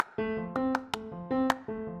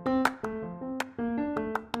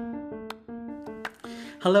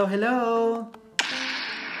Hello, hello!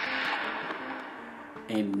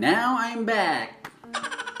 And now I'm back!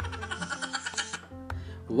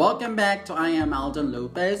 Welcome back to I Am Alden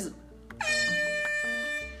Lopez,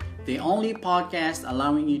 the only podcast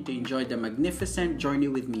allowing you to enjoy the magnificent journey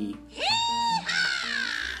with me.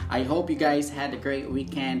 I hope you guys had a great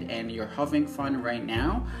weekend and you're having fun right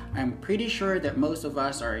now. I'm pretty sure that most of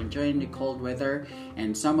us are enjoying the cold weather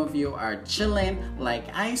and some of you are chilling like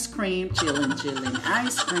ice cream, chilling,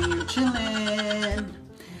 ice cream, chilling.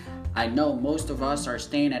 I know most of us are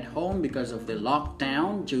staying at home because of the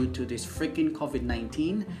lockdown due to this freaking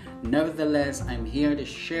COVID-19. Nevertheless, I'm here to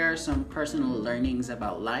share some personal learnings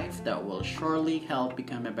about life that will surely help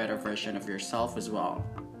become a better version of yourself as well.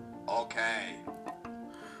 Okay.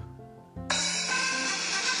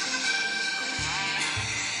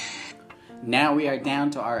 Now we are down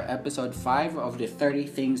to our episode 5 of the 30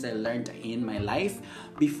 things I learned in my life.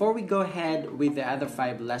 Before we go ahead with the other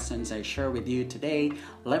 5 lessons I share with you today,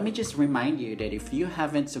 let me just remind you that if you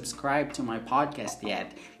haven't subscribed to my podcast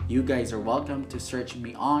yet, you guys are welcome to search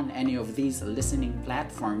me on any of these listening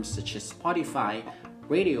platforms such as Spotify,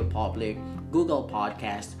 Radio Public, Google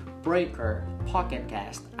Podcast, Breaker, Pocket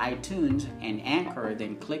Cast, iTunes, and Anchor,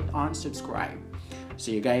 then click on subscribe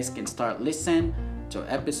so you guys can start listening to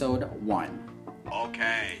episode 1.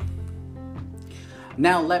 Okay.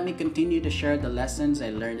 Now let me continue to share the lessons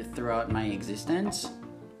I learned throughout my existence.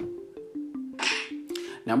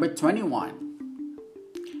 Number 21.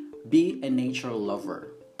 Be a nature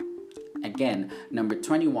lover. Again, number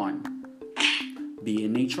 21. Be a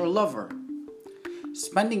nature lover.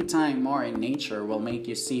 Spending time more in nature will make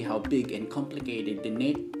you see how big and complicated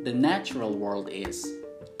the natural world is,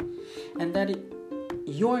 and that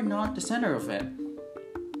you're not the center of it.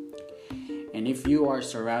 And if you are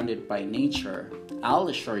surrounded by nature, I'll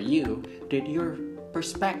assure you that your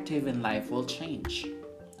perspective in life will change.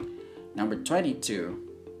 Number 22.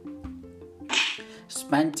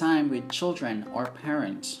 Spend time with children or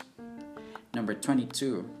parents. Number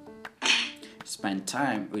 22. Spend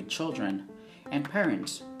time with children and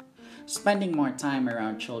parents. Spending more time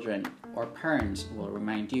around children or parents will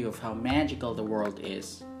remind you of how magical the world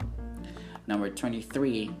is. Number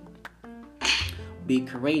 23. Be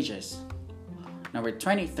courageous. Number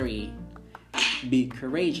 23. Be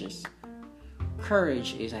courageous.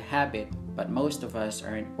 Courage is a habit, but most of us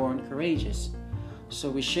aren't born courageous, so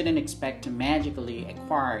we shouldn't expect to magically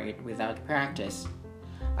acquire it without practice.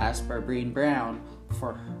 As per Brené Brown,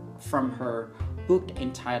 from her book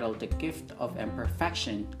entitled The Gift of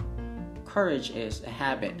Imperfection, courage is a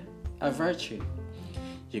habit, a virtue.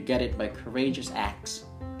 You get it by courageous acts.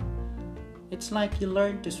 It's like you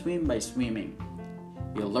learn to swim by swimming.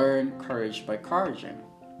 You learn courage by couraging.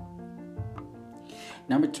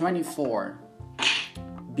 Number 24.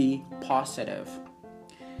 Be positive.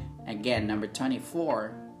 Again, number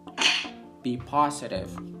 24. Be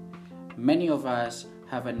positive. Many of us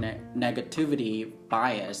have a negativity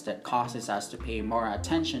bias that causes us to pay more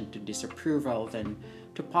attention to disapproval than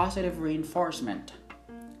to positive reinforcement.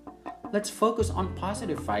 Let's focus on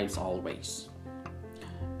positive vibes always.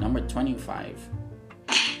 Number 25.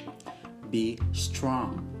 Be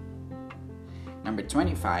strong. Number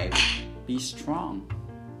 25. Be strong.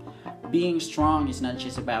 Being strong is not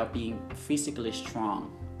just about being physically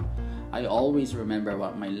strong. I always remember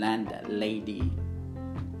what my landlady,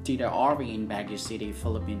 Tita Ori in Baguio City,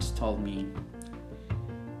 Philippines, told me.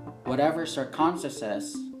 Whatever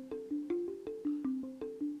circumstances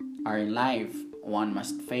are in life, one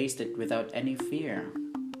must face it without any fear.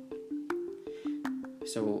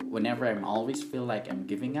 So whenever I always feel like I'm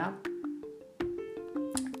giving up,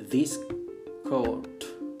 this quote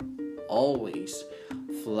always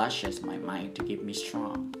flashes my mind to keep me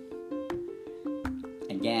strong.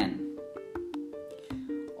 Again,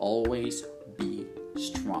 always be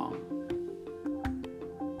strong.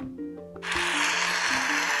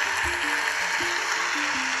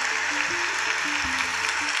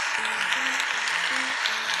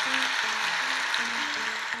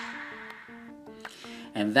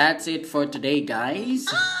 And that's it for today, guys.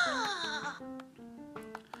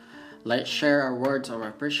 Let's share our words of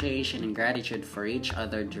appreciation and gratitude for each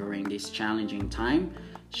other during this challenging time.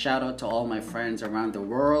 Shout out to all my friends around the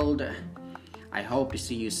world. I hope to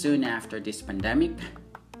see you soon after this pandemic.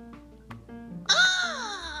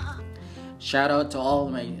 Shout out to all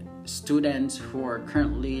my students who are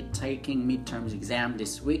currently taking midterms exam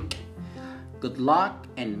this week. Good luck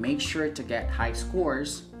and make sure to get high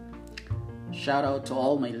scores. Shout out to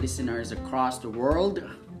all my listeners across the world.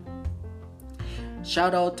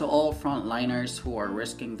 Shout out to all frontliners who are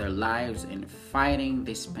risking their lives in fighting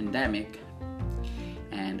this pandemic.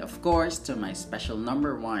 And And of course, to my special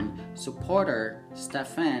number one supporter,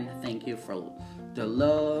 Stefan, thank you for the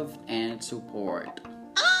love and support.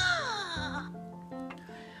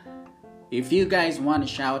 If you guys want to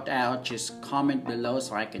shout out, just comment below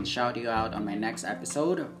so I can shout you out on my next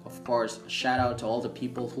episode. Of course, shout out to all the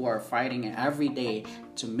people who are fighting every day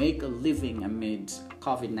to make a living amidst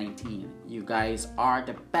COVID-19. You guys are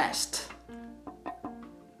the best.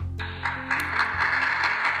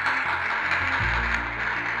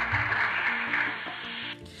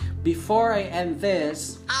 Before I end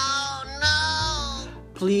this,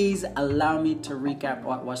 please allow me to recap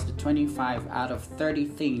what was the 25 out of 30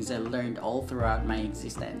 things I learned all throughout my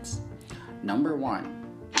existence. Number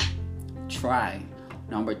 1, try.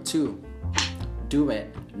 Number 2, do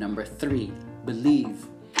it. Number 3, believe.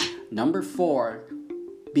 Number 4,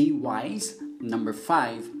 be wise. Number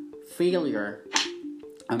 5, failure.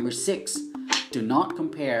 Number 6, do not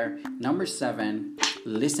compare. Number 7,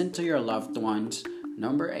 listen to your loved ones.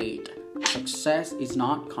 Number 8, success is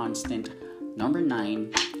not constant. Number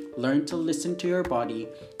 9, learn to listen to your body.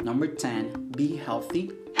 Number 10, be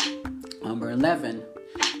healthy. Number 11,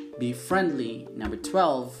 be friendly. Number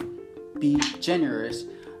 12, be generous.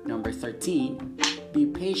 Number 13, be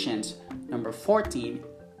patient. Number 14,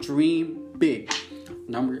 dream big.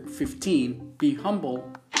 Number 15, be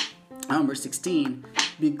humble. Number 16,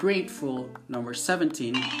 be grateful. Number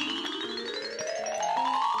 17,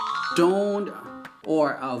 don't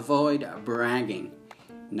or avoid bragging.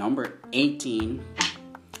 Number 18,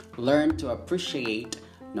 learn to appreciate.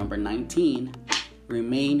 Number 19,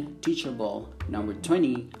 remain teachable. Number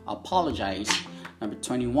 20, apologize. Number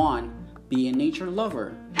 21, be a nature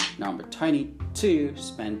lover. Number 22,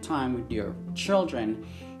 spend time with your children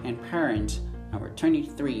and parents. Number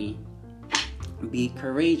 23, be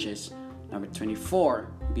courageous. Number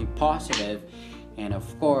 24, be positive. And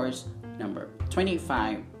of course, number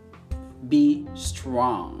 25, be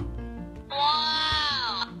strong.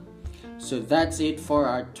 So that's it for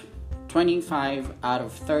our 25 out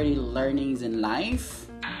of 30 learnings in life.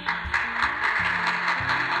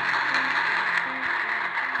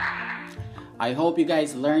 I hope you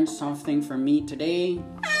guys learned something from me today.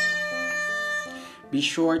 Be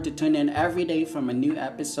sure to tune in every day for my new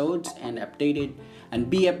episodes and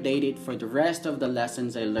be updated for the rest of the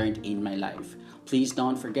lessons I learned in my life. Please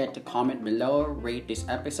don't forget to comment below, rate this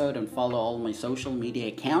episode, and follow all my social media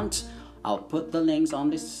accounts. I'll put the links on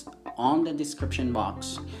the description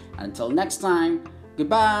box. Until next time,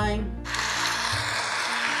 goodbye.